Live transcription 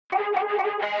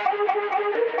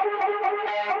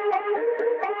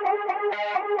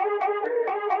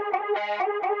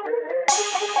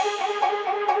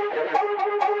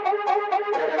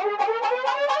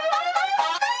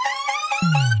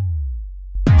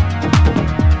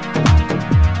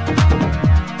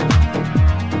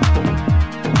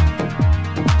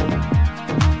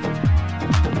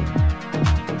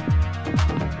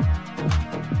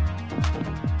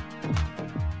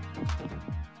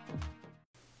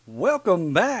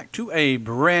Welcome back to a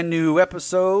brand new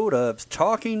episode of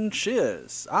Talking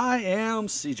Shiz. I am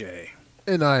CJ.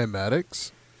 And I am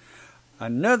Maddox.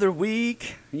 Another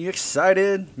week. Are you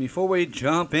excited? Before we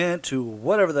jump into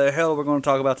whatever the hell we're going to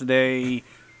talk about today,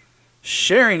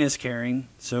 sharing is caring.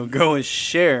 So go and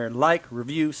share, like,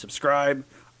 review, subscribe,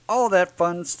 all that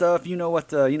fun stuff. You know what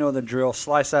the drill.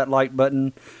 Slice that like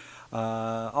button.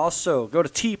 Also, go to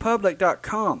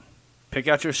tpublic.com. Pick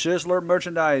out your Shizzler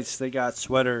merchandise. They got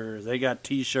sweaters, they got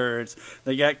t-shirts,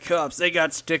 they got cups, they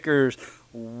got stickers.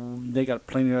 They got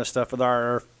plenty of stuff with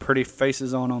our pretty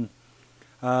faces on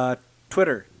them.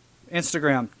 Twitter,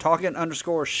 Instagram,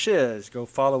 talking_shiz. Go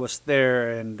follow us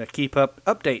there and keep up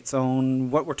updates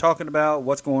on what we're talking about,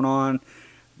 what's going on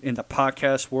in the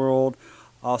podcast world.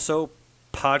 Also,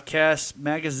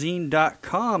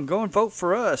 podcastmagazine.com. Go and vote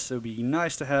for us. It would be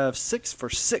nice to have 6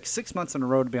 months in a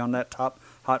row to be on that top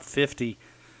Hot 50.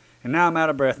 And now I'm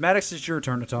out of breath. Maddox, it's your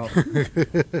turn to talk.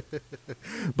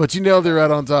 But you nailed it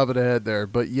right on top of the head there.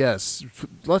 But yes,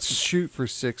 let's shoot for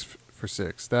 6 for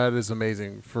 6. That is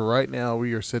amazing. For right now,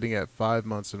 we are sitting at 5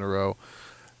 months in a row.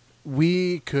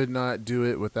 We could not do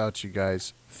it without you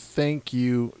guys. Thank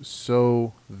you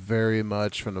so very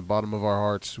much from the bottom of our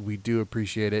hearts. We do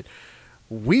appreciate it.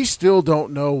 We still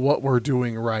don't know what we're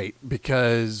doing right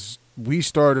because we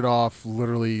started off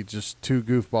literally just two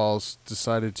goofballs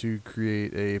decided to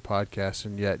create a podcast,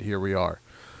 and yet here we are.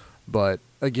 But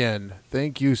again,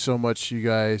 thank you so much, you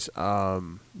guys.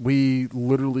 We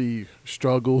literally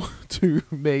struggle to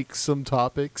make some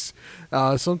topics.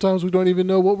 Sometimes we don't even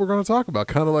know what we're going to talk about,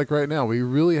 kind of like right now. We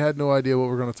really had no idea what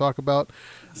we're going to talk about.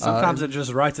 Sometimes it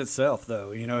just writes itself,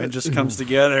 though. It just comes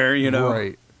together,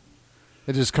 Right.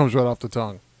 It just comes right off the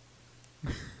tongue.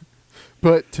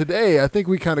 But today, I think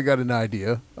we kind of got an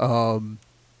idea.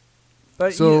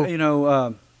 Thank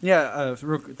you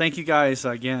guys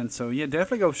again. So, yeah,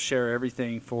 definitely go share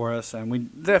everything for us. And we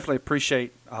definitely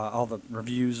appreciate all the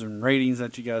reviews and ratings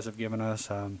that you guys have given us.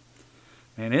 And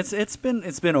it's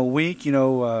been a week,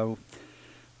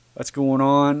 what's going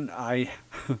on. I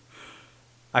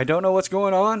don't know what's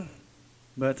going on,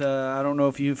 but I don't know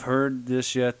if you've heard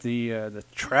this yet. The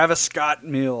Travis Scott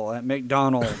meal at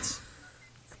McDonald's.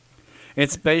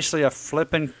 It's basically a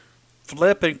flipping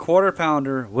quarter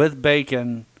pounder with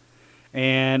bacon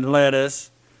and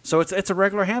lettuce. So it's a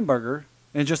regular hamburger,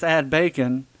 and just add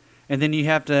bacon, and then you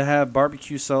have to have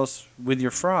barbecue sauce with your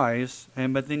fries,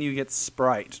 but then you get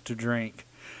Sprite to drink.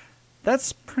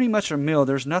 That's pretty much a meal.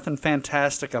 There's nothing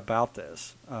fantastic about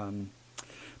this.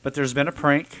 But there's been a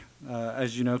prank,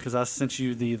 as you know, because I sent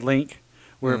you the link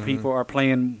where people are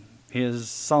playing his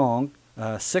song,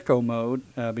 Sicko Mode,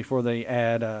 before they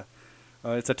add...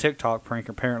 it's a TikTok prank,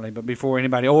 apparently, but before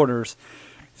anybody orders.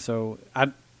 So I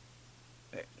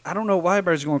don't know why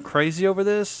everybody's going crazy over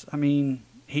this. I mean,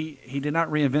 he did not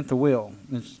reinvent the wheel.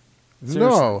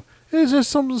 No, it's just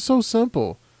something so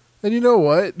simple. And you know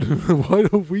what? Why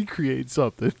don't we create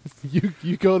something?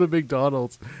 You go to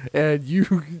McDonald's and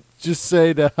you just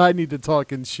say that I need to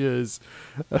talk in shiz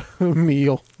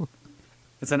meal.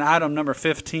 It's an item number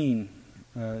 15.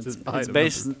 It's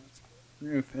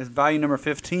value number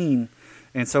 15.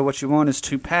 And so what you want is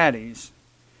 2 patties,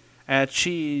 add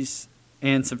cheese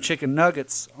and some chicken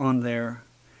nuggets on there,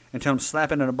 and tell them to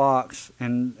slap it in a box.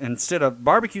 And instead of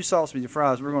barbecue sauce with your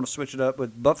fries, we're going to switch it up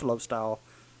with buffalo-style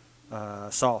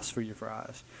sauce for your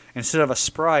fries. Instead of a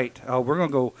Sprite, we're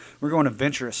going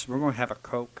adventurous. We're going to have a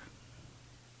Coke.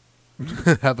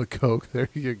 Have a Coke. There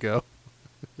you go.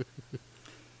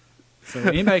 So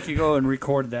anybody can go and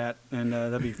record that, and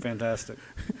that'd be fantastic.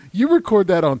 You record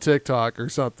that on TikTok or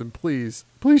something, please.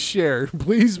 Please share.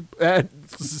 Please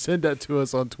send that to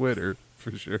us on Twitter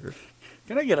for sure.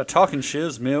 Can I get a talking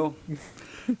shiz meal?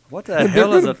 What the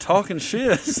hell is a talking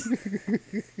shiz?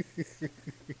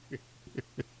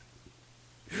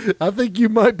 I think you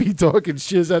might be talking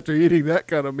shiz after eating that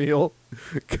kind of meal.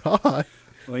 God.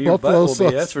 Well, your butt will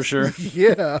be, that's for sure.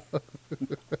 Yeah.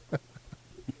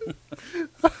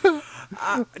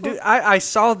 I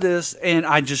saw this and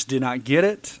I just did not get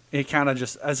it. It kind of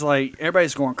just, it's like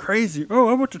everybody's going crazy. Oh,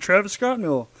 I went to Travis Scott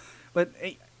meal. But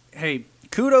hey,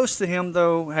 kudos to him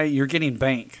though. Hey, you're getting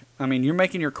bank. I mean, you're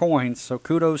making your coins, so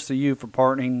kudos to you for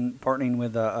partnering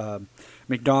with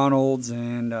McDonald's,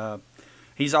 and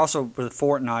he's also with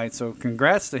Fortnite. So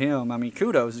congrats to him. I mean,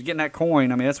 kudos getting that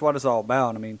coin. I mean, that's what it's all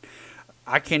about. I mean,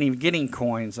 I can't even get any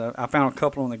coins. I found a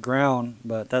couple on the ground,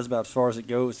 but that's about as far as it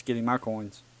goes getting my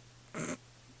coins.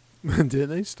 Didn't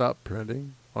they stop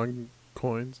printing on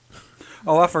coins?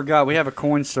 Oh, I forgot. We have a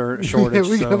coin shortage. Yeah,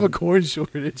 we so. have a coin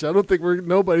shortage. I don't think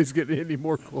nobody's getting any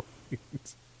more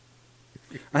coins.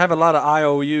 I have a lot of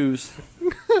IOUs.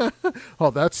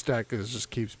 Oh, that stack just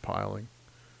keeps piling.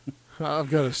 I've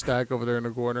got a stack over there in the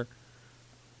corner.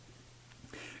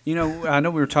 You know, I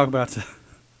know we were talking about.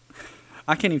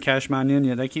 I can't even cash mine in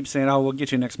yet. They keep saying, "Oh, we'll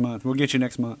get you next month. We'll get you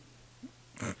next month."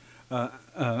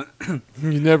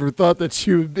 You never thought that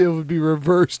it would be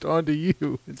reversed onto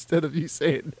you instead of you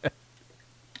saying that.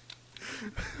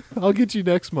 I'll get you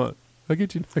next month. I'll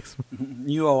get you next month.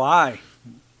 UOI.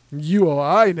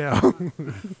 UOI now.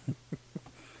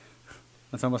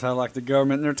 That's almost how like the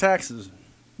government and their taxes.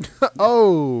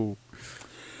 Oh.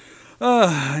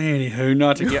 Anywho,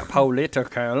 not to get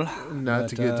political. Not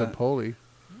to get to Poli.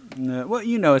 Well,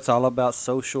 you know, it's all about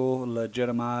social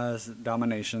legitimized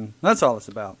domination. That's all it's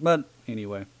about. But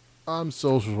anyway. I'm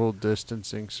social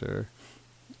distancing, sir.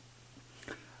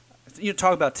 You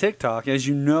talk about TikTok, as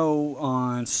you know,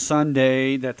 on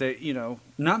Sunday that they,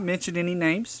 not mention any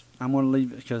names. I'm going to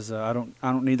leave it because I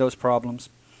don't need those problems.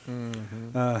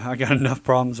 Mm-hmm. I got enough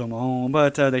problems on my own.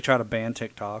 But they try to ban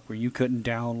TikTok where you couldn't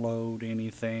download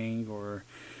anything or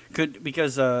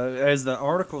because as the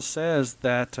article says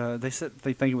that they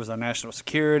think it was a national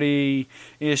security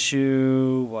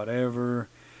issue, whatever.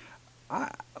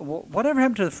 Whatever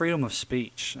happened to the freedom of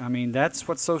speech? I mean, that's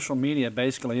what social media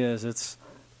basically is.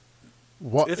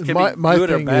 My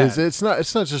thing is, it's not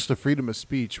just the freedom of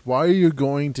speech. Why are you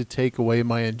going to take away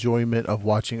my enjoyment of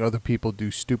watching other people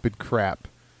do stupid crap?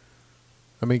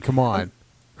 I mean, come on.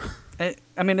 I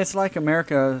mean, it's like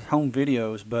America Home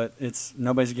Videos, but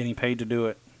nobody's getting paid to do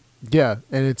it. Yeah,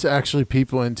 and it's actually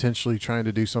people intentionally trying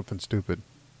to do something stupid.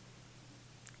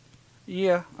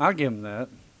 Yeah, I'll give them that.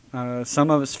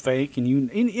 Some of it's fake,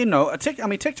 and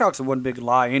TikTok's a one big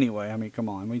lie anyway. I mean, come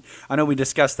on. I know we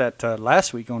discussed that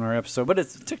last week on our episode, but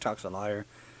TikTok's a liar.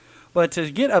 But to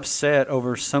get upset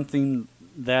over something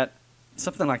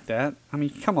like that, I mean,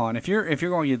 come on. If you're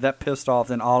going to get that pissed off,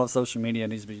 then all of social media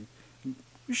needs to be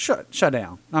shut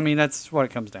down. I mean, that's what it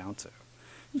comes down to.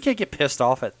 You can't get pissed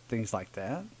off at things like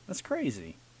that. That's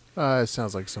crazy. It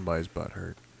sounds like somebody's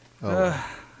butthurt. Oh.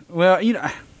 Well,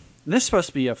 this is supposed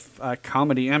to be a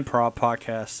comedy improv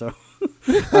podcast, so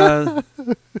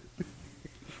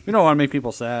we don't want to make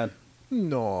people sad.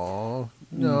 No,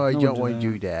 I don't want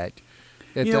to do that.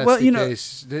 If Yeah, that's well, the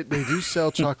case, they do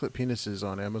sell chocolate penises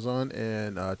on Amazon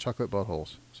and chocolate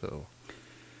buttholes. So,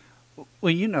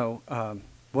 well,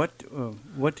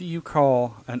 what do you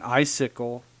call an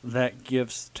icicle that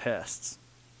gives tests?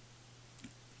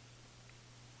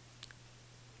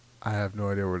 I have no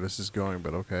idea where this is going,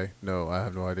 but okay. No, I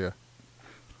have no idea.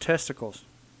 Testicles.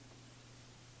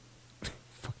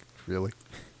 Fucking really?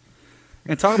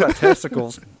 And talk about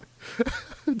testicles.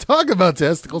 Talk about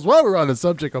testicles while we're on the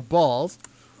subject of balls.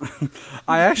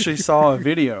 I actually saw a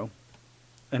video,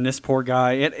 and this poor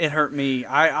guy, it hurt me.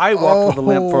 I walked with a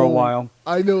limp for a while.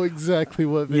 I know exactly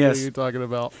what video Yes. you're talking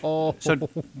about. Oh, So,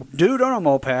 dude on a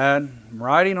moped,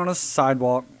 riding on a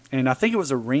sidewalk, and I think it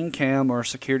was a ring cam or a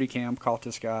security cam caught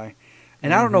this guy.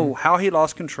 And I don't know how he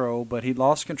lost control, but he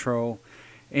lost control,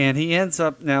 and he ends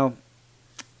up now.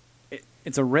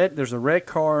 There's a red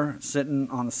car sitting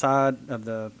on the side of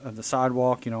the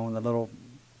sidewalk, on the little,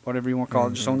 whatever you want to call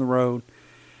it, just on the road.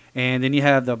 And then you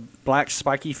have the black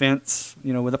spiky fence,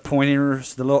 with the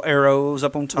pointers, the little arrows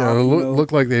up on top. yeah,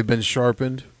 look like they've been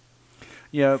sharpened.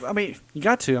 Yeah, I mean, you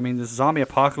got to. I mean, this zombie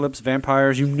apocalypse,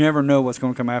 vampires, you never know what's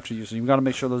going to come after you, so you've got to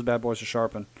make sure those bad boys are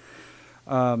sharpened.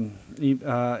 So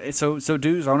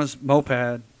dude's on his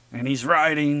moped, and he's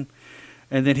riding,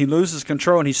 and then he loses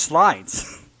control, and he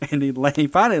slides, and he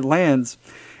finally lands,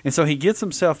 and so he gets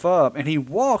himself up, and he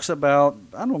walks about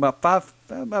 5,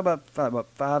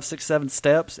 6, 7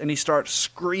 steps, and he starts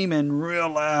screaming real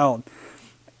loud,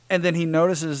 and then he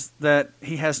notices that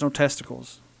he has no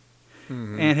testicles.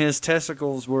 And his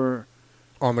testicles were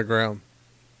On the ground.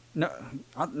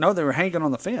 no, they were hanging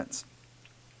on the fence.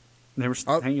 They were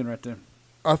hanging right there.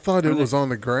 I thought it was on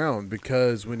the ground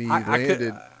because when he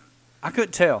landed... I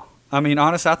couldn't tell. I mean,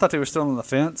 honestly, I thought they were still on the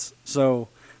fence. So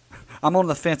I'm on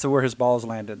the fence of where his balls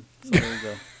landed. So there you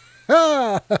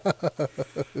go.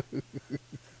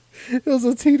 It was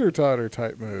a teeter-totter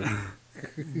type move.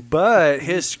 But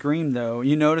his scream, though,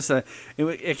 you notice that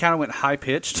it kind of went high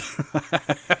pitched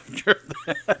after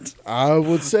that. I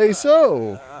would say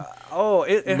so. Oh,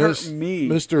 it hurt me.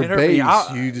 Mr. It hurt me.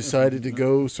 Bass, you decided to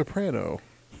go soprano.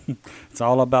 It's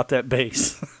all about that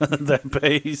bass. That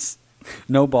bass.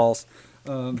 No balls.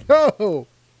 No.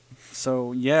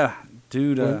 So, yeah,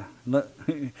 dude, he When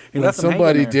left him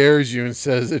somebody hanging there. dares you and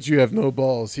says that you have no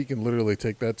balls, he can literally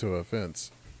take that to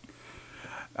offense.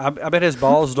 I bet his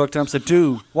balls looked at him and said,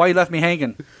 dude, why you left me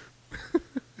hanging?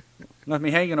 Left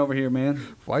me hanging over here,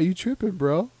 man. Why you tripping,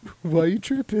 bro? Why you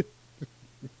tripping?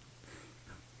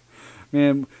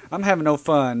 Man, I'm having no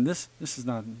fun. This is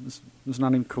not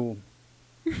even cool.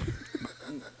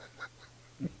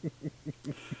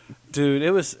 Dude,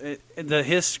 it was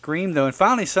his scream though, and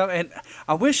finally and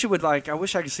I wish I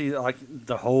could see like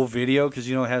the whole video because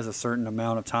it has a certain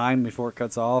amount of time before it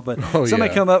cuts off. But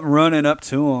somebody come up running up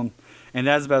to him, and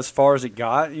that's about as far as it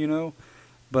got,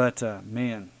 But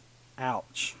man,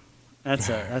 ouch. That's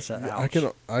a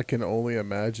ouch. I can only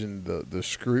imagine the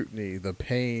scrutiny, the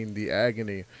pain, the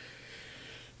agony.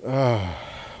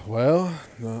 Well,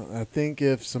 I think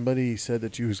if somebody said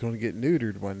that you was going to get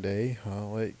neutered one day,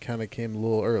 it kind of came a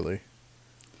little early.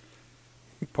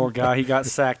 Poor guy, he got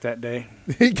sacked that day.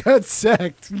 He got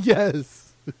sacked,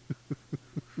 yes.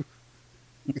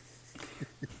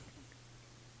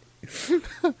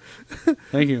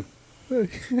 Thank you.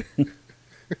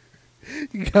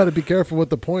 You got to be careful with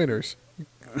the pointers.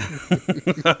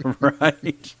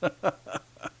 Right.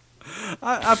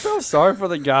 I felt sorry for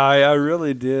the guy. I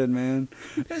really did, man.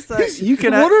 It's like,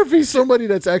 I wonder if he's somebody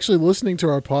that's actually listening to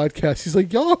our podcast. He's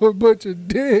like, y'all are a bunch of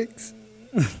dicks.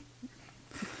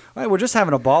 Hey, we're just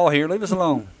having a ball here. Leave us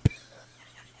alone.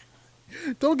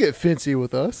 Don't get fancy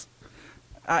with us.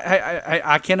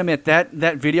 I can admit that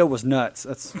video was nuts.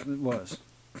 It was.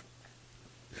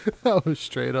 That was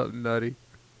straight up nutty.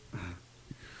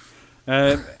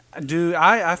 Dude,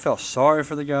 I felt sorry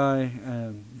for the guy,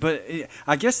 but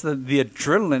I guess the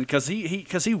adrenaline because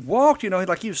he walked, he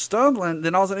was stumbling.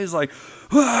 Then all of a sudden he's like,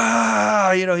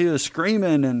 ah, he was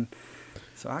screaming, and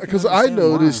so because I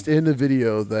noticed in the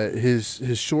video that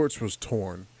his shorts was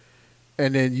torn,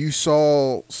 and then you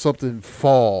saw something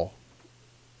fall,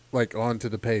 like onto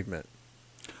the pavement.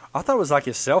 I thought it was like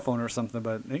his cell phone or something,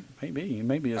 but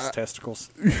maybe his testicles.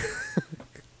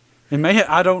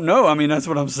 I don't know. I mean, that's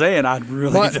what I'm saying. I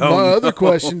really don't know. My other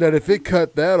question, that if it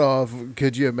cut that off,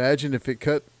 could you imagine if it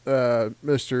cut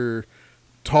Mr.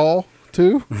 Tall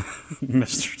too?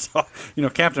 Mr. Tall.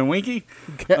 Captain Winky?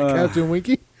 Captain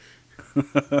Winky?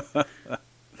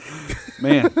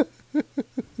 Man.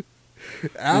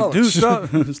 Ouch.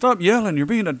 Dude, stop yelling. You're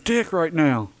being a dick right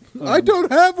now. I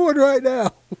don't have one right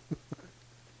now.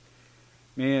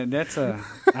 Man, that's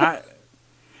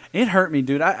it hurt me,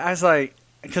 dude. I was like,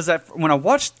 because when I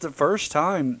watched the first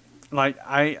time, like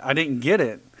I didn't get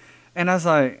it, and I was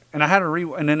like, and I had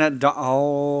to and then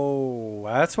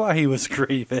that's why he was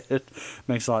screaming.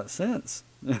 Makes a lot of sense.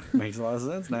 Makes a lot of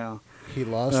sense now. He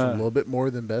lost a little bit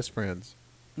more than best friends.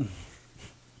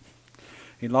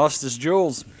 He lost his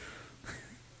jewels,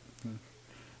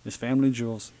 his family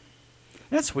jewels.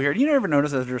 That's weird. You never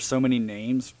notice that there's so many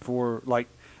names for like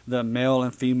the male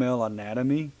and female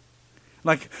anatomy.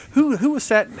 Like who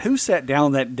sat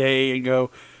down that day and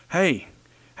go, hey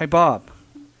Bob,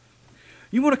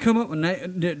 you want to come up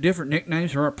with different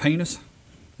nicknames for our penis?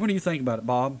 What do you think about it,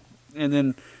 Bob? And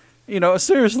then,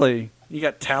 seriously, you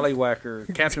got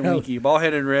Tallywhacker, Captain Winky,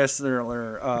 Ball-Headed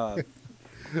Wrestler,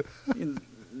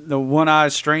 the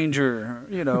One-Eyed Stranger.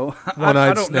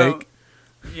 One-Eyed Snake. Know.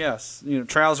 Yes,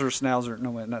 Trouser Schnauzer.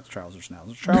 No, wait, not Trouser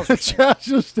Schnauzer. Trouser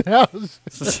Schnauzer.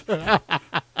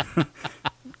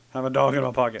 Have a dog in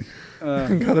my pocket.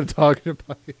 Got a dog in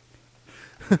my pocket.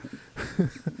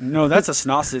 No, that's a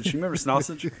sausage. You remember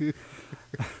sausage?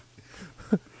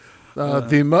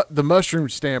 The mushroom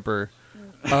stamper.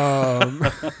 And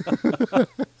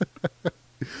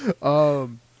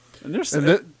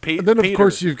then of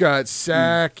course you've got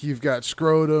sack, you've got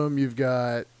scrotum, you've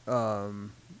got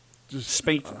just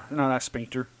sphincter. No, not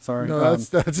sphincter. Sorry. No,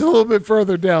 that's a little bit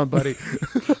further down, buddy.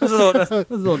 That's a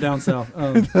little down south.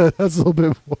 That's a little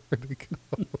bit more to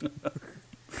go.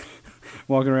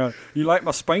 Walking around. You like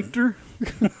my sphincter?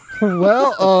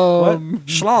 Well,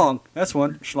 Schlong. That's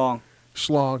one. Schlong.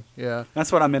 Schlong. Yeah.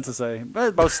 That's what I meant to say. But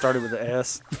it both started with the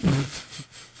S.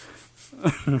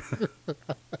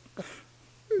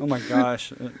 Oh my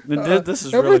gosh! This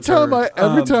is every really time turd.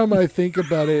 every time I think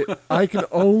about it, I can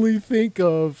only think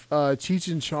of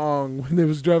Cheech and Chong when they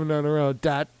was driving down the road.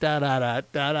 Da da da da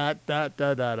da da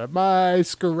da da da. My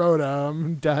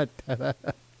scrotum. Da da da.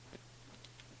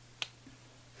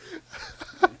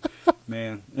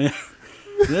 Man,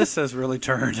 this has really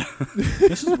turned.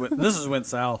 This is went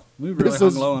south. We really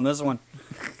hung low on this one.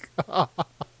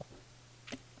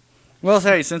 Well,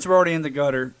 hey, since we're already in the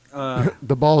gutter,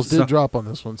 the balls did drop on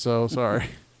this one, so sorry.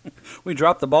 We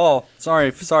dropped the ball.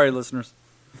 Sorry, listeners.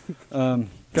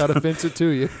 Gotta fence it to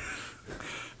you.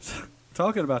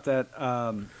 Talking about that,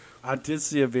 I did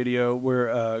see a video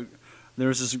where there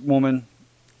was this woman,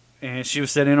 and she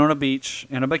was sitting on a beach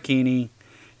in a bikini,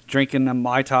 drinking a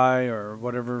Mai Tai or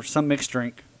whatever, some mixed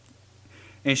drink.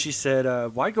 And she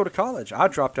said, why go to college? I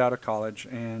dropped out of college,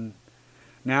 and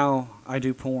now I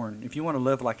do porn. If you want to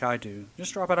live like I do,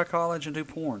 just drop out of college and do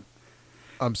porn.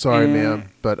 I'm sorry, ma'am,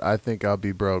 but I think I'll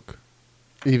be broke,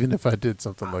 even if I did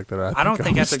something like that. I don't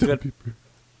think that's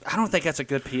a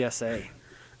good PSA.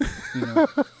 You know,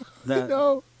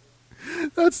 no,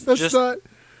 that's not.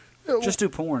 Just do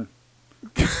porn.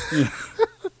 Yeah.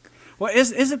 Well,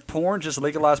 isn't porn just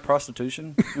legalized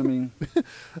prostitution? I mean,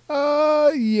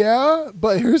 yeah,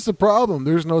 but here's the problem: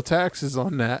 there's no taxes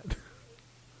on that.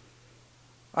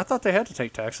 I thought they had to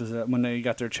take taxes when they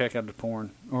got their check out of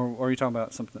porn. Or are you talking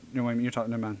about something? No, wait, you're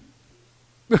talking. Never mind.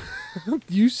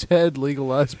 You said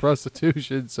legalized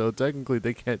prostitution, so technically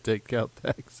they can't take out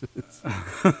taxes.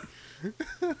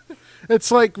 It's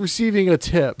like receiving a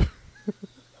tip.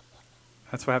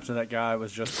 That's what happened to that guy.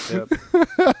 Was just a tip.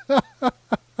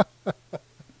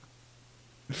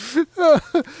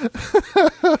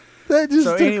 That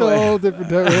just took a whole different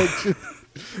direction.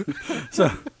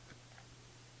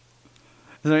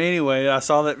 So anyway, I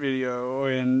saw that video,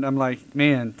 and I'm like,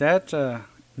 man, that's not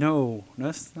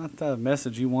the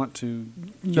message you want to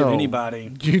give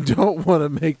anybody. You don't want to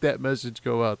make that message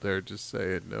go out there. Just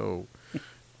say it. No.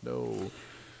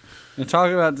 And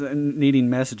talking about needing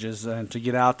messages to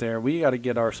get out there, we got to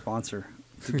get our sponsor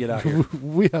to get out here.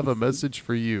 We have a message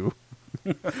for you.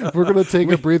 We're going to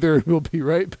take a breather, and we'll be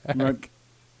right back. Right.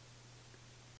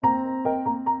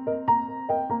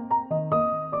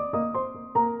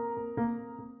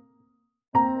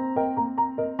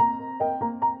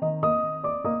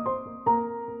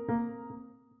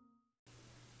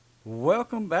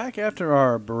 Welcome back after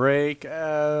our break.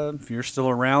 If you're still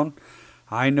around,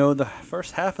 I know the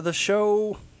first half of the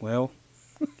show, well,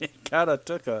 it kind of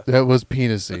took a... That was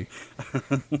penisy.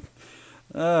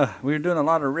 We were doing a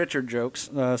lot of Richard jokes,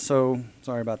 so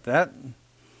sorry about that.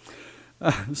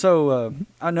 So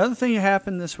another thing that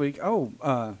happened this week.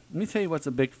 Let me tell you what's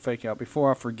a big fake out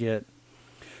before I forget.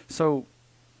 So,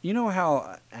 you know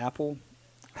how Apple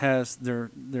has the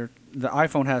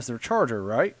iPhone has their charger,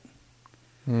 right?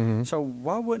 Mm-hmm. So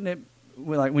why wouldn't it,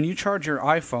 like when you charge your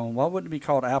iPhone, why wouldn't it be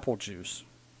called Apple Juice?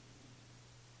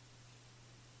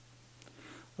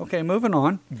 Okay, moving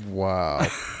on. Wow.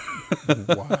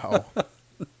 Wow.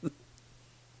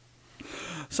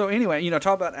 So anyway,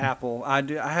 talk about Apple. I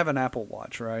have an Apple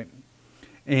Watch, right?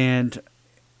 And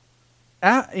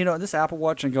this Apple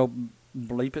Watch can go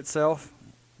bleep itself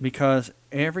because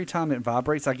every time it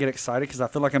vibrates, I get excited because I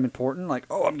feel like I'm important. Like,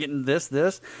 oh, I'm getting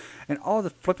this, and all the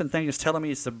flipping thing is telling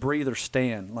me it's to breathe or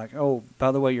stand. Like, oh,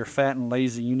 by the way, you're fat and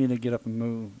lazy. You need to get up and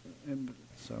move.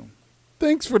 So,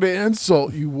 thanks for the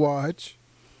insult, you watch.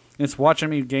 It's watching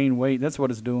me gain weight. That's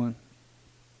what it's doing.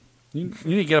 You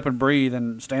need to get up and breathe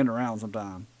and stand around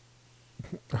sometime.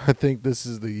 I think this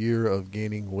is the year of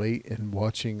gaining weight and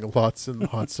watching lots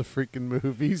and lots of freaking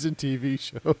movies and TV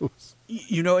shows.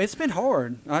 It's been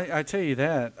hard. I tell you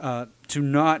that.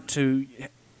 To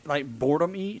like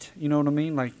boredom eat. You know what I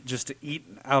mean? Like just to eat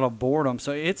out of boredom.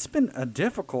 So it's been a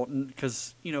difficult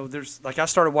because there's like I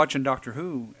started watching Doctor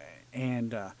Who,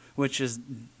 and which is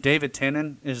David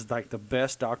Tennant is like the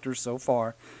best Doctor so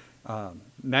far.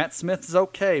 Matt Smith is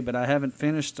okay, but I haven't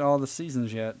finished all the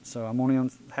seasons yet, so I'm only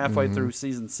on halfway through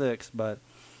season 6. But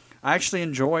I actually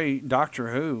enjoy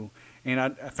Doctor Who, and I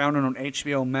found it on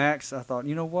HBO Max. I thought,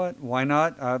 you know what? Why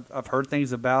not? I've heard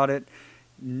things about it,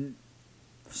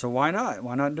 so why not?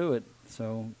 Why not do it?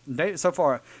 So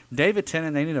far, David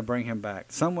Tennant, they need to bring him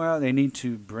back. Somewhere they need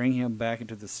to bring him back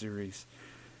into the series.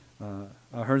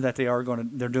 I heard that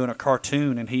they're doing a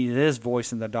cartoon, and he is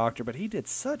voicing the Doctor, but he did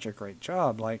such a great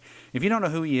job. Like, if you don't know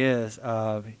who he is,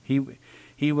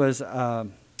 he was,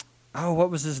 what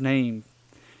was his name?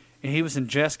 He was in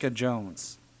Jessica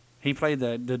Jones. He played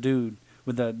the dude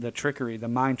with the trickery, the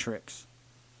mind tricks.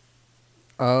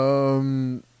 I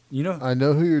know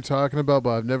who you're talking about,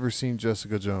 but I've never seen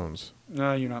Jessica Jones.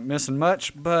 You're not missing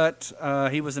much, but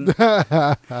he was in...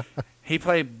 He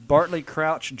played Bartley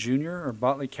Crouch Jr.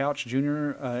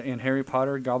 In Harry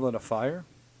Potter Goblet of Fire.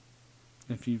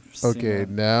 If you've seen that.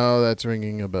 Now that's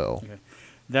ringing a bell. Okay.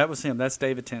 That was him. That's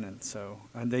David Tennant. So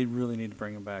they really need to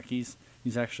bring him back. He's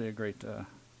actually a great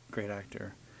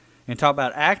actor. And talk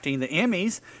about acting, the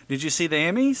Emmys. Did you see the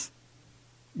Emmys?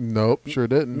 Nope, sure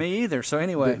didn't. Me either. So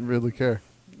anyway, Didn't really care.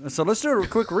 so let's do a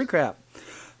quick recap.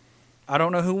 I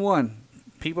don't know who won.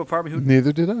 People probably who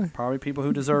Neither did I. probably people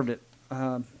who deserved it,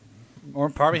 or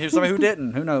probably somebody who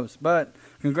didn't. Who knows? But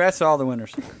congrats to all the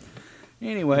winners.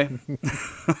 Anyway,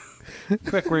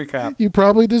 quick recap. You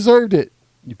probably deserved it.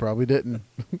 You probably didn't.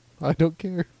 I don't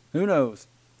care. Who knows?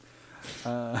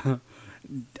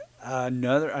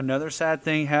 Another sad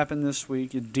thing happened this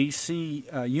week.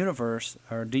 DC Universe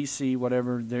or DC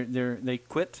whatever they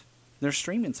quit their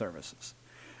streaming services.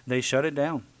 They shut it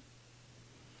down,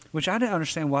 which I didn't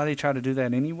understand why they tried to do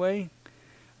that anyway.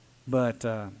 But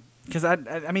because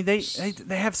I mean they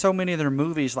have so many of their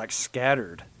movies like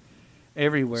scattered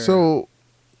everywhere. So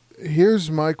here's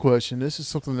my question. This is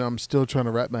something that I'm still trying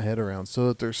to wrap my head around. So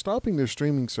that they're stopping their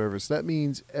streaming service, that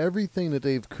means everything that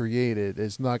they've created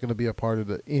is not going to be a part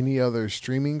of any other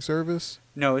streaming service?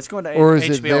 No, it's going to Or is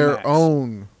HBO it their Max.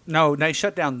 own? No, they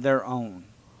shut down their own.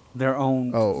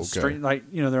 Oh, okay. Stream,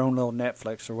 like their own little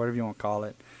Netflix or whatever you want to call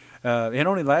it. It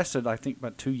only lasted, I think,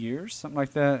 about 2 years, something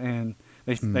like that, and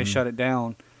they shut it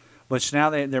down. But now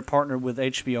they're partnered with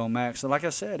HBO Max. So like I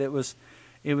said, it was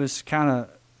kind of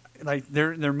like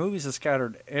their movies are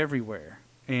scattered everywhere,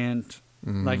 and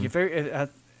like I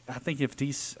think if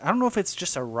these, I don't know if it's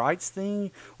just a rights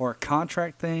thing or a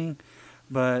contract thing,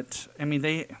 but I mean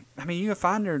you can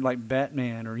find their like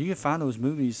Batman, or you can find those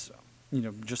movies,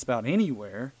 just about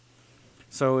anywhere.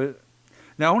 So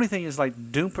the only thing is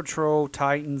like Doom Patrol,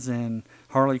 Titans, and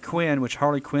Harley Quinn, which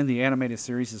Harley Quinn the animated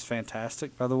series is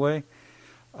fantastic, by the way,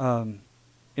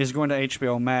 is going to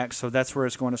HBO Max, so that's where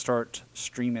it's going to start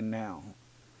streaming now.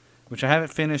 Which I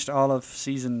haven't finished all of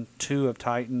season 2 of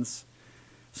Titans,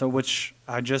 so which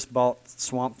I just bought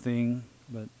Swamp Thing,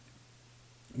 but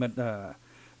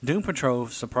Doom Patrol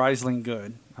surprisingly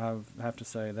good. I have to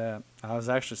say that I was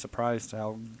actually surprised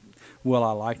how well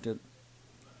I liked it.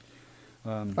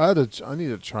 I need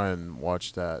to try and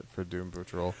watch that for Doom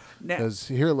Patrol, because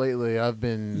here lately I've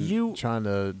been trying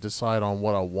to decide on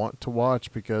what I want to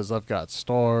watch, because I've got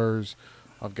Stars,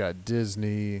 I've got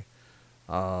Disney.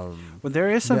 Well, there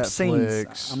is some Netflix.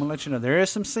 scenes. I'm gonna let you know there is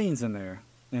some scenes in there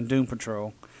in Doom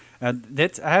Patrol. I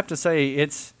have to say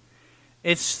it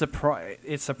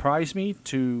surprised me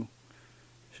to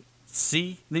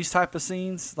see these type of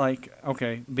scenes. Like,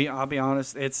 okay, I'll be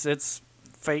honest, it's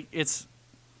fake. It's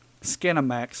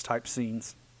Skinamax type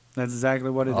scenes. That's exactly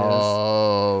what it is.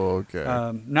 Oh, okay.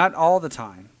 Not all the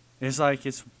time. It's like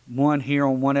it's one here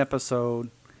on one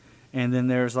episode, and then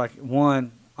there's like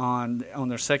one on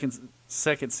their second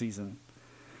season.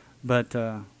 But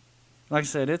like I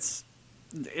said, it's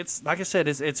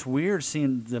weird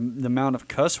seeing the amount of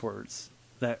cuss words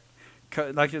that,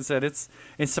 like I said, it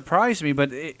surprised me. But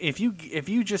if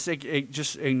you just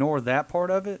ignore that part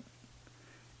of it,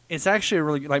 it's actually a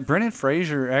really, like, Brendan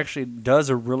Fraser actually does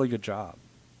a really good job.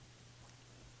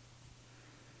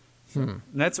 And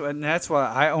that's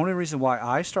why only reason why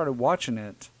I started watching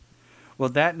it. Well,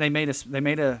 that they made a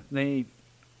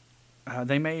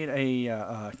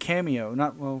cameo,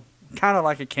 kind of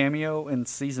like a cameo in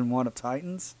season 1 of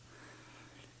Titans,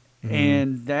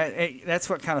 and that's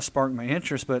what kind of sparked my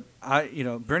interest. But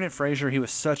Brendan Fraser, he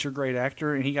was such a great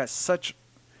actor, and he got such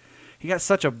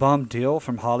a bum deal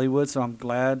from Hollywood. So I'm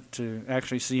glad to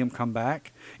actually see him come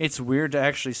back. It's weird to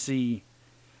actually see,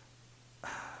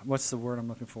 what's the word I'm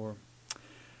looking for?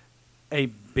 A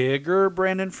bigger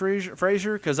Brendan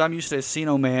Fraser, because I'm used to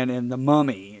Encino Man and The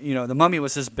Mummy. The Mummy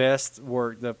was his best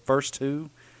work. The first 2,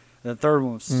 the third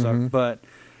one sucked. But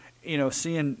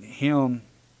seeing him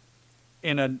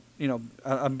in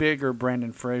a bigger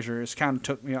Brendan Fraser, it's kind of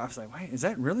took me off. I was like, wait, is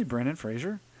that really Brendan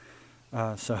Fraser?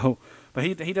 But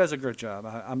he does a good job.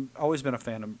 I'm always been a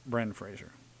fan of Brendan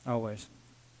Fraser, always.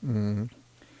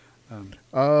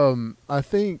 I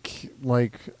think,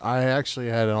 like, I actually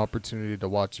had an opportunity to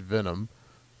watch Venom,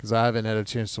 because I haven't had a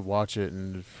chance to watch it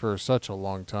for such a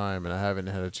long time, and I haven't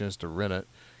had a chance to rent it.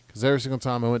 Because every single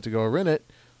time I went to go rent it,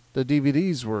 the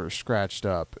DVDs were scratched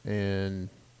up, and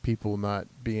people not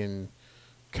being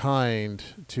kind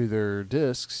to their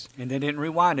discs. And they didn't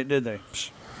rewind it, did they?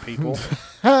 Psh, people.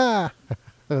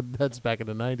 That's back in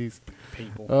the 90s.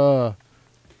 People.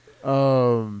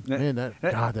 Man,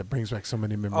 that brings back so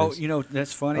many memories. Oh,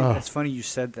 that's funny. That's funny you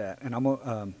said that. And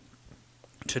I'm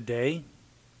today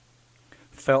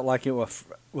felt like it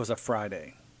was a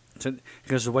Friday,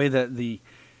 because the way that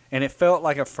and it felt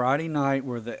like a Friday night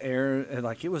where the air,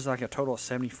 like, it was like a total of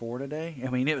 74 today. I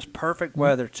mean, it was perfect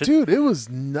weather. Dude, it was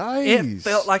nice. It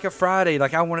felt like a Friday.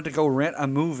 Like I wanted to go rent a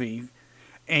movie,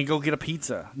 and go get a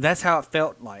pizza. That's how it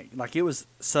felt like. Like it was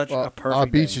such a perfect I'll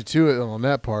beat day. you to it on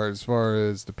that part as far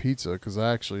as the pizza, because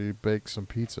I actually baked some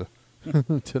pizza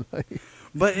tonight.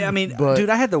 But I mean, But- dude,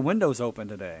 I had the windows open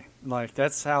today. Like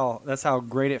that's how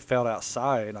great it felt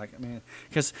outside. Like man,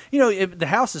 because the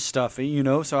house is stuffy,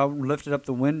 so I lifted up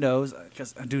the windows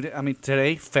because, dude, I mean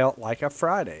today felt like a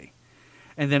Friday,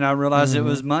 and then I realized it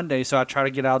was Monday, so I try to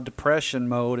get out of depression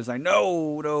mode. It's like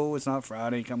no, it's not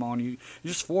Friday. Come on, you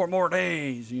just 4 more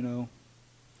days,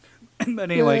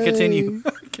 But anyway, Yay. continue.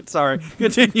 Sorry,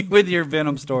 continue with your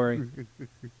Venom story.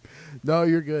 No,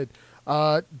 you're good.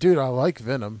 Dude, I like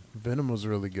Venom. Venom was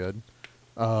really good.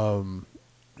 I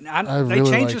They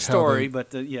really changed like the story, how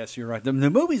but yes, you're right. The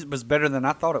movie was better than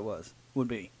I thought it would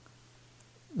be.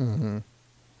 Mm-hmm.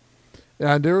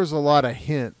 And there was a lot of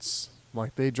hints.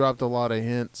 Like they dropped a lot of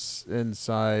hints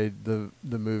inside the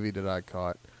movie that I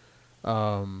caught.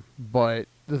 But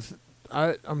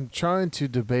I'm trying to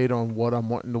debate on what I'm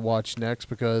wanting to watch next,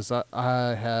 because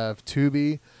I have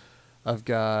Tubi, I've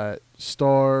got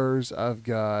Stars, I've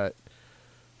got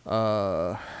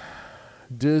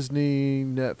Disney,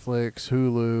 Netflix,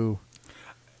 Hulu.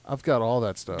 I've got all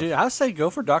that stuff. Dude, I say go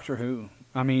for Doctor Who.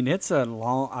 I mean,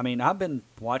 I've been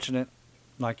watching it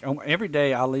like every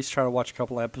day. I at least try to watch a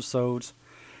couple episodes,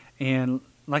 and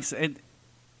like I said,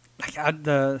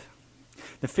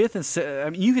 the fifth and I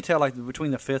mean, you could tell like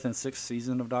between the 5th and 6th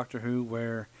season of Doctor Who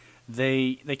where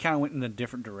they kind of went in a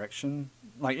different direction.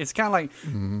 Like it's kind of like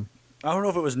I don't know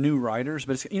if it was new writers,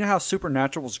 but it's, how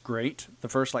Supernatural was great the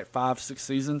first like 5-6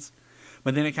 seasons.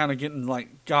 But then it kind of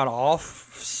got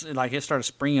off, like it started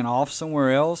springing off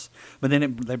somewhere else. But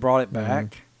then they brought it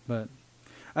back. But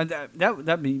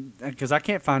that'd be because I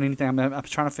can't find anything. I'm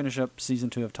trying to finish up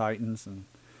season 2 of Titans, and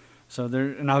so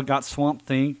and I got Swamp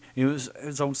Thing. It was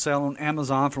on sale on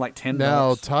Amazon for like $10.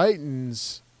 Now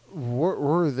Titans, where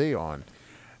are they on?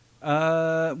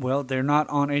 Well, they're not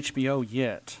on HBO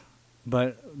yet.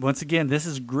 But once again, this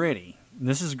is gritty.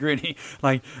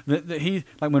 Like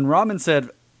when Robin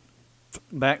said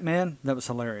Batman, that was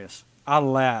hilarious. I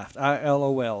laughed. I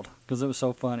LOL'd because it was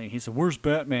so funny. He said, "Where's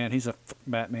Batman?" He's a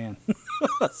Batman.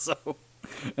 So,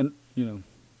 and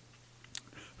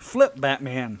flip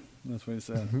Batman. That's what he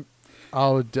said. I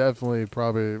would definitely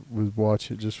would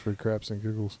watch it just for craps and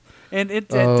giggles. And it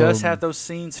does have those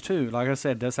scenes too. Like I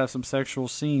said, it does have some sexual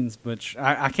scenes, which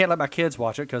I can't let my kids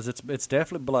watch it because it's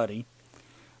definitely bloody,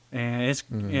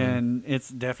 and it's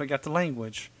definitely got the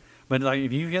language. But like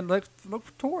if you can look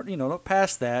toward, look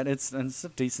past that, it's a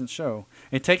decent show.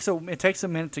 It takes a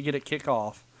minute to get it kick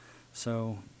off.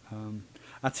 So,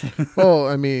 Well,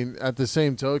 I mean, at the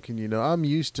same token, I'm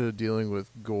used to dealing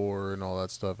with gore and all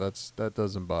that stuff. That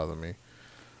doesn't bother me.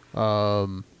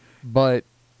 But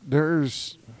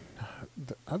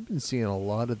I've been seeing a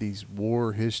lot of these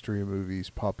war history movies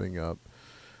popping up.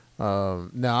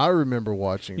 Now I remember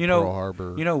watching Pearl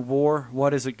Harbor. War.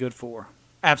 What is it good for?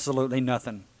 Absolutely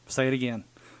nothing. Say it again.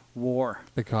 War.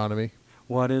 Economy.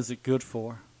 What is it good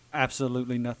for?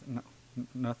 Absolutely nothing. No,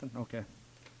 nothing. Okay.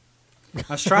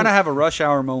 I was trying to have a Rush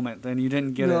Hour moment, and you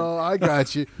didn't get it. No, I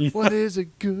got you. What is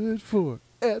it good for?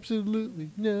 Absolutely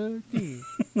nothing.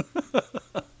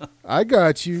 I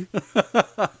got you.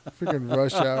 Freaking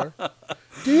Rush Hour.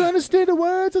 Do you understand the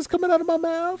words that's coming out of my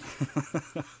mouth?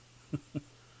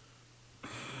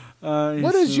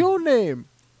 What is your name?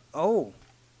 Oh.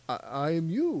 I am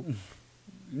you.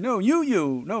 No,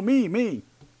 you. No, me.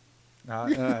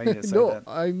 I didn't say No, that.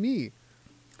 I'm me.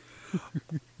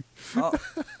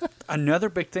 Another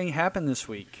big thing happened this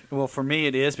week. Well, for me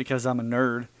it is because I'm a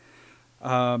nerd.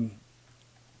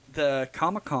 The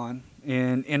Comic-Con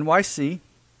in NYC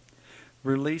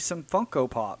released some Funko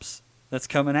Pops that's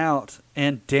coming out,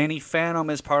 and Danny Phantom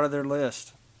is part of their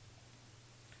list.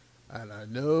 And I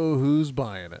know who's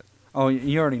buying it. Oh,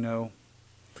 you already know.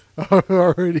 I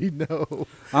already know.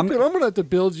 I'm Dude, I'm going to have to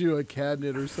build you a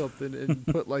cabinet or something and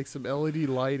put like some LED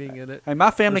lighting in it. Hey, my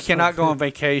family Or cannot go something. on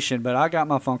vacation, but I got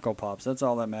my Funko Pops. That's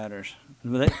all that matters.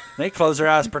 They close their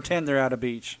eyes, pretend they're at a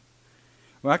beach.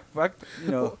 Well,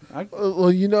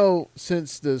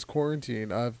 Since this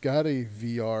quarantine, I've got a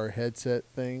VR headset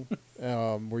thing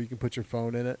where you can put your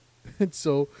phone in it. And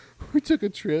so we took a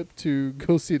trip to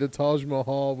go see the Taj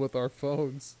Mahal with our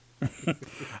phones.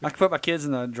 I could put my kids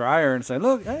in the dryer and say,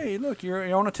 "Look,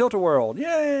 you're on a tilt-a-whirl,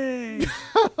 yay!"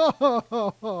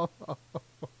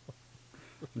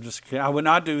 I would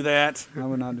not do that.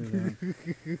 I'm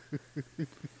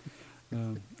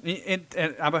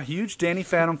a huge Danny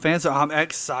Phantom fan, so I'm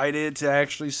excited to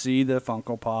actually see the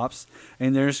Funko Pops.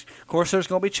 And there's going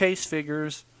to be Chase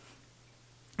figures.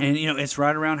 And it's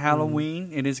right around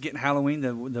Halloween. It is getting Halloween.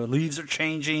 The leaves are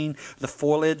changing. The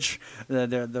foliage,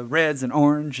 the reds and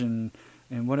orange and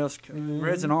what else?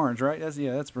 Reds and orange, right?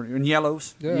 That's pretty. And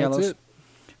yellows. Yeah, yellows. that's it.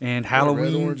 And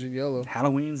Halloween. Red, orange, and yellow.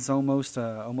 Halloween's almost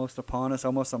upon us.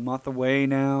 Almost a month away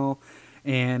now.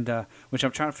 And which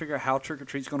I'm trying to figure out how trick or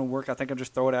treat's going to work. I think I'll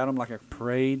just throw it at them like a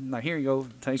parade. Like, here you go,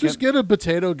 take it. Just get a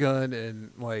potato gun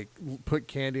and put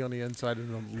candy on the inside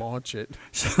and then launch it.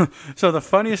 So the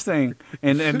funniest thing,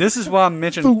 and this is why I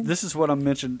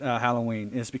mentioned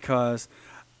Halloween, is because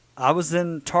I was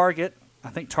in Target. I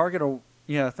think Target.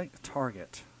 Yeah.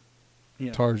 Target.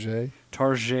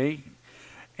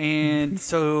 And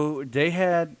so they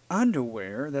had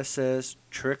underwear that says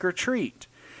 "Trick or Treat."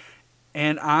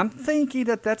 And I'm thinking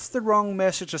that that's the wrong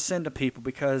message to send to people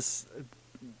because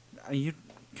you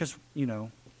shouldn't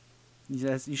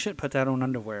put that on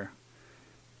underwear.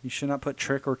 You should not put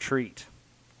trick or treat.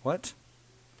 What?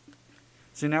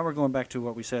 See, now we're going back to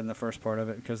what we said in the first part of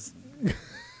it because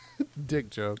dick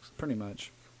jokes, pretty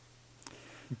much.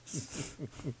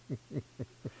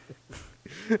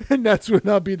 And that's when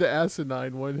I'll be the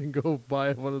asinine one and go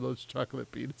buy one of those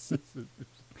chocolate penises.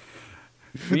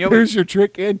 Here's your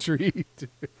trick and treat.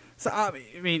 So I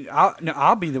mean,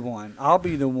 I'll be the one. I'll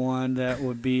be the one that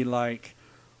would be like,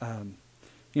 having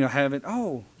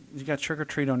you got trick or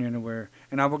treat on your underwear,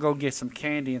 and I will go get some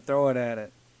candy and throw it at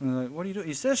it. And I'm like, what are you doing?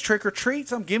 He says trick or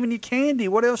treats. I'm giving you candy.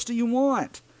 What else do you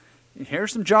want?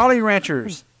 Here's some Jolly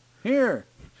Ranchers. Here.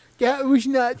 That was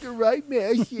not the right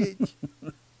message.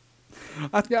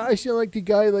 I sound like the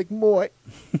guy like Mort.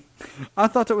 I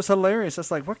thought that was hilarious.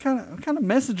 It's like, what kind of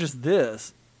message is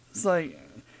this? It's like,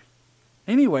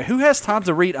 anyway, who has time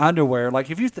to read underwear?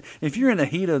 Like, if you're in the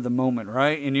heat of the moment,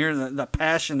 right, and the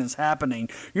passion is happening,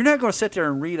 you're not going to sit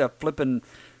there and read a flipping.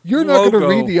 You're not going to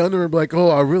read the underwear and be like, oh,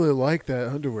 I really like that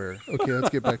underwear. Okay, let's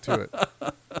get back to it.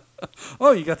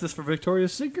 Oh, you got this for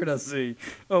Victoria's Secret, I see.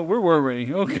 Oh, where were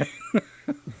we? Okay.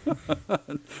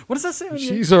 What does that say?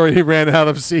 She's already ran out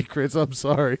of secrets. I'm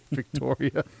sorry,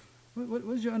 Victoria. What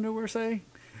does your underwear say?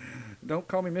 Don't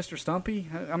call me Mr. Stumpy.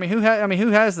 I mean, who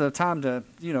has the time to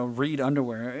read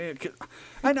underwear?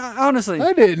 Honestly,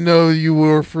 I didn't know you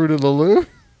were Fruit of the Loom.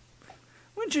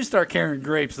 When did you start carrying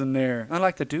grapes in there?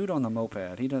 Unlike the dude on the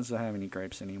moped, he doesn't have any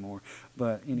grapes anymore.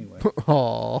 But anyway,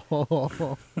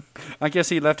 oh, I guess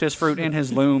he left his fruit in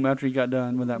his loom after he got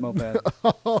done with that moped.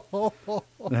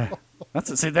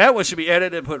 See, that one should be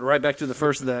edited and put right back to the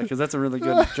first of that because that's a really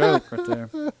good joke right there.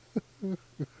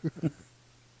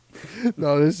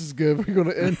 No, this is good. We're going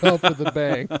to end off with a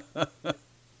bang.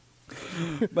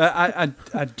 But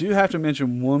I do have to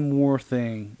mention one more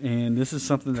thing, and this is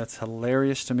something that's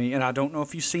hilarious to me, and I don't know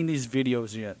if you've seen these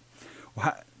videos yet.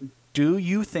 Do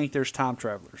you think there's time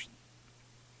travelers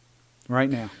right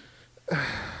now?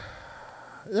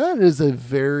 That is a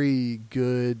very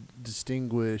good,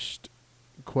 distinguished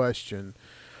question.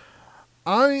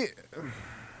 How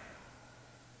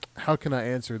can I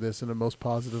answer this in the most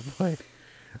positive way?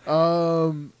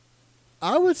 I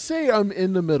would say I'm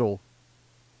in the middle.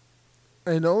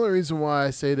 And the only reason why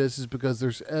I say this is because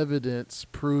there's evidence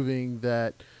proving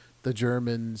that the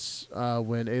Germans,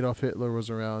 when Adolf Hitler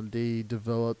was around, they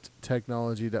developed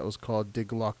technology that was called Die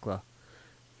Glocke.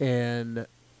 And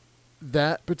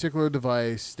that particular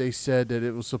device, they said that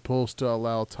it was supposed to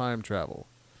allow time travel.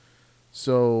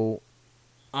 So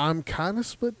I'm kind of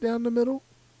split down the middle.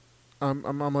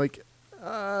 I'm like,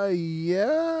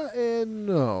 yeah and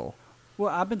no. Well,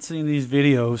 I've been seeing these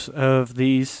videos of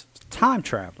these time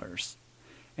travelers.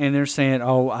 And they're saying,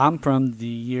 oh, I'm from the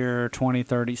year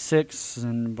 2036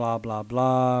 and blah, blah,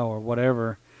 blah, or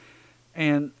whatever.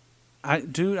 And I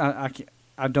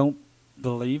don't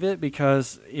believe it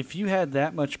because if you had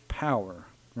that much power,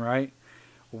 right,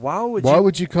 why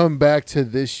would you come back to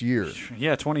this year?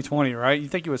 Yeah, 2020, right? You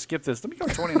think you would skip this. Let me go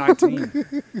to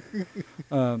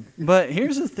 2019. But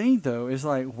here's the thing, though, is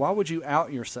like, why would you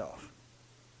out yourself?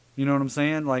 You know what I'm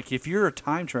saying? Like, if you're a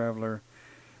time traveler,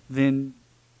 then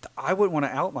I wouldn't want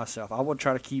to out myself. I would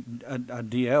try to keep a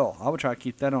DL. I would try to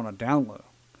keep that on a down low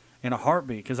in a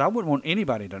heartbeat because I wouldn't want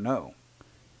anybody to know.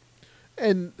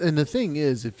 And the thing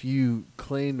is, if you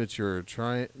claim that you're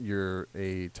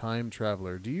a time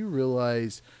traveler, do you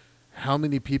realize how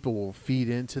many people will feed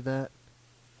into that?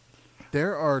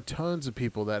 There are tons of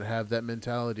people that have that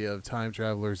mentality of time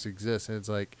travelers exist. And it's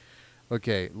like,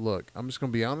 okay, look, I'm just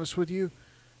going to be honest with you.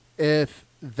 If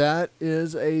that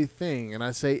is a thing, and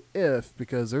I say if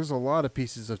because there's a lot of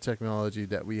pieces of technology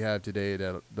that we have today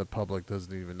that the public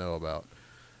doesn't even know about.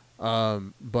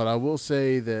 But I will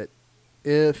say that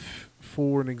if,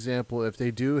 for an example, if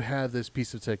they do have this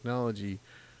piece of technology,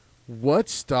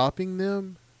 what's stopping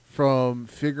them from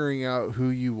figuring out who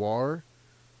you are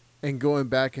and going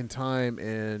back in time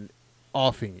and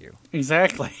offing you.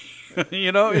 Exactly.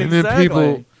 You know, And exactly. then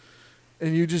people,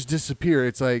 and you just disappear.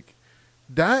 It's like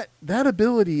that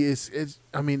ability is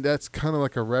I mean, that's kind of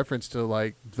like a reference to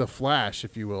like the Flash,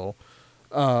 if you will.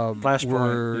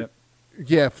 Flashpoint. Yep.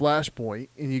 Yeah, Flashpoint,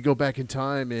 and you go back in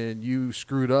time and you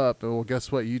screwed up, and well,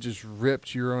 guess what? You just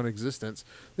ripped your own existence.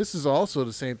 This is also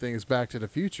the same thing as Back to the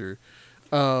Future.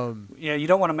 Yeah, you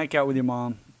don't want to make out with your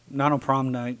mom. Not on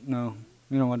prom night. No,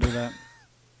 you don't want to do that.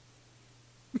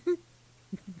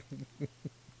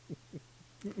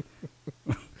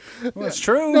 Well, it's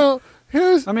true. No,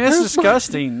 it's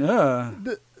disgusting.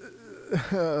 Ugh.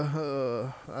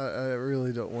 I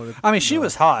really don't want to. I mean, she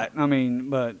was hot. I mean,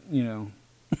 but you know.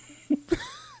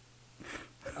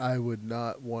 I would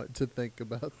not want to think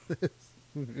about this.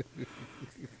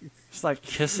 It's like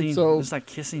kissing. So- It's like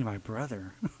kissing my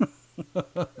brother.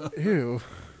 Ew.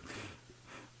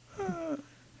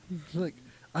 It's like,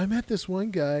 I met this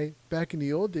one guy back in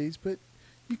the old days, but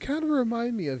you kind of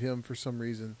remind me of him for some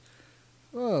reason.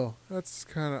 Oh, that's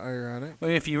kind of ironic.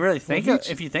 Well, if you really think, Well,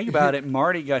 if you think about it,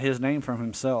 Marty got his name from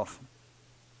himself.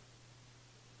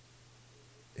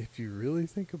 If you really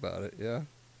think about it, yeah.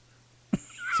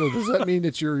 So does that mean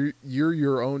that you're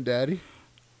your own daddy?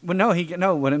 Well,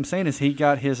 no. What I'm saying is he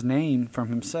got his name from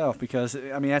himself because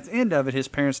I mean, at the end of it, his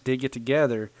parents did get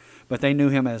together, but they knew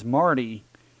him as Marty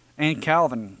and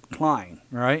Calvin Klein,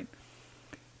 right?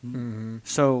 Mm-hmm.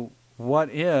 So what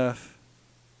if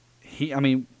he? I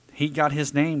mean, he got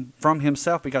his name from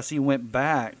himself because he went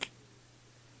back.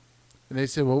 And they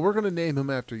said, "Well, we're going to name him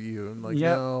after you." I'm like,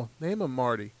 Yep. "No, name him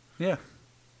Marty." Yeah,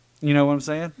 you know what I'm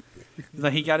saying?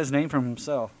 That he got his name from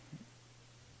himself.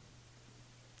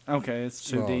 Okay, it's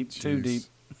too Oh, deep. Too jeez. deep.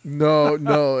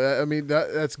 No. I mean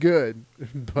that's good,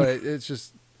 but it's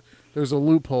just there's a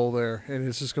loophole there, and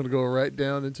it's just going to go right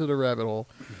down into the rabbit hole.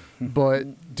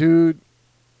 But dude,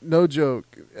 no joke.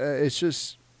 It's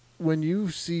just when you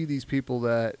see these people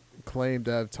that claim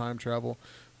to have time travel.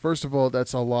 First of all,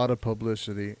 that's a lot of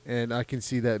publicity, and I can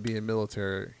see that being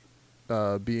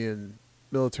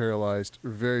militarized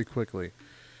very quickly.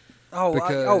 Oh,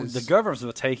 Because- the governments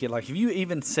will take it. Like if you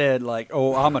even said like,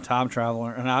 "Oh, I'm a time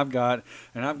traveler and I've got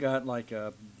like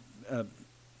a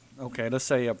okay, let's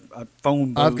say a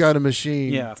phone booth." I've got a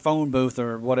machine. Yeah, a phone booth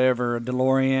or whatever, a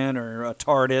DeLorean or a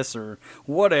TARDIS or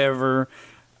whatever.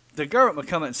 The government would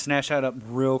come and snatch that up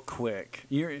real quick.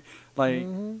 You're like,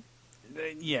 Mhm.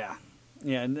 yeah,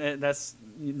 and that's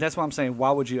what I'm saying.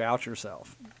 Why would you out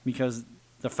yourself? Because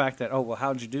the fact that, oh well,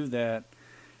 how'd you do that?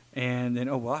 And then,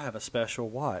 oh well, I have a special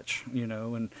watch, you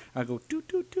know, and I go do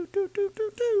do do do do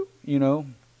do do, you know,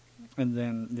 and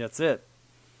then that's it.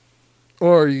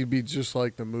 Or you'd be just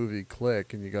like the movie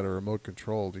Click, and you got a remote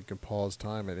control. You can pause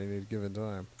time at any given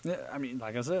time. Yeah, I mean,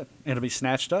 like I said, it'll be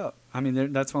snatched up. I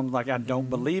mean, that's why I'm like, I don't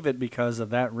believe it because of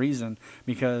that reason.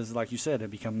 Because, like you said, it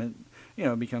become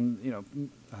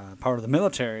part of the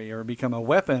military or become a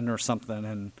weapon or something,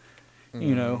 and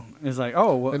you know, it's like,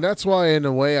 oh, well, And that's why, in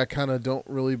a way, I kind of don't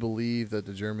really believe that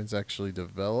the Germans actually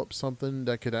developed something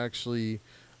that could actually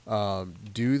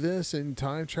do this in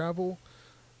time travel.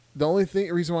 The only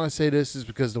reason why I say this is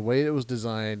because the way it was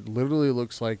designed literally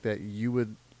looks like that you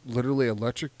would literally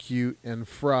electrocute and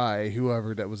fry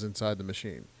whoever that was inside the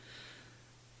machine.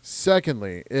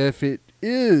 Secondly, if it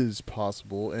is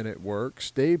possible and it works,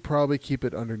 they probably keep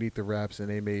it underneath the wraps, and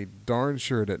they made darn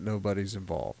sure that nobody's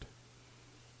involved.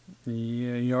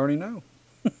 yeah, you already know.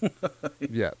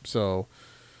 Yeah, so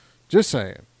just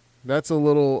saying. That's a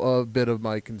little bit of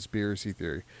my conspiracy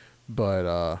theory.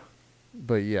 But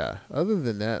yeah, other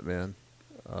than that, man,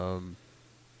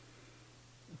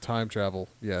 time travel,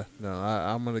 yeah. No,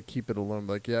 I'm going to keep it alone.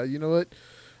 Like, yeah, you know what?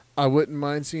 I wouldn't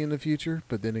mind seeing the future,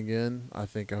 but then again, I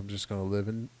think I'm just going to live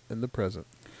in the present.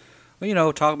 Well, you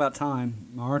know, talk about time.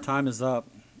 Our time is up,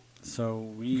 so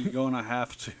we're going to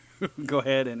have to go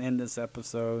ahead and end this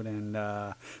episode. And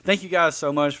thank you guys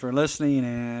so much for listening.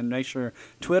 And make sure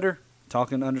Twitter,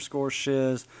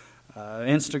 talking_shiz,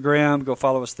 Instagram, go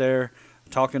follow us there.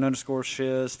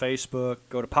 Talking_shiz, Facebook,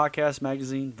 go to Podcast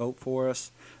Magazine, vote for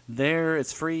us. There,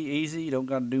 it's free, easy, you don't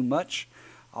got to do much.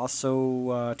 Also,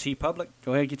 TeePublic,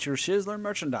 go ahead and get your Shizzler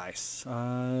merchandise.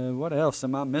 What else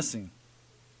am I missing?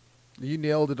 You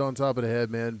nailed it on top of the head,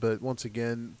 man. But once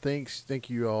again, thank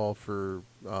you all for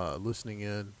listening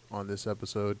in on this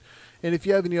episode. And if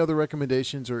you have any other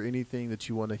recommendations or anything that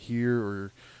you want to hear,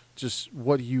 or just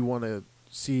what you want to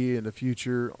see in the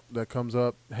future that comes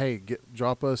up, hey,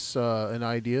 drop us an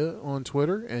idea on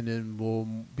Twitter, and then we'll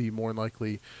be more than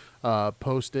likely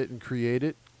post it and create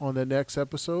it on the next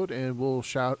episode, and we'll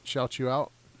shout you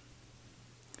out.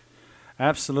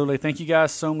 Absolutely. Thank you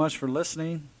guys so much for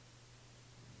listening.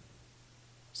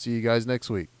 See you guys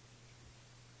next week.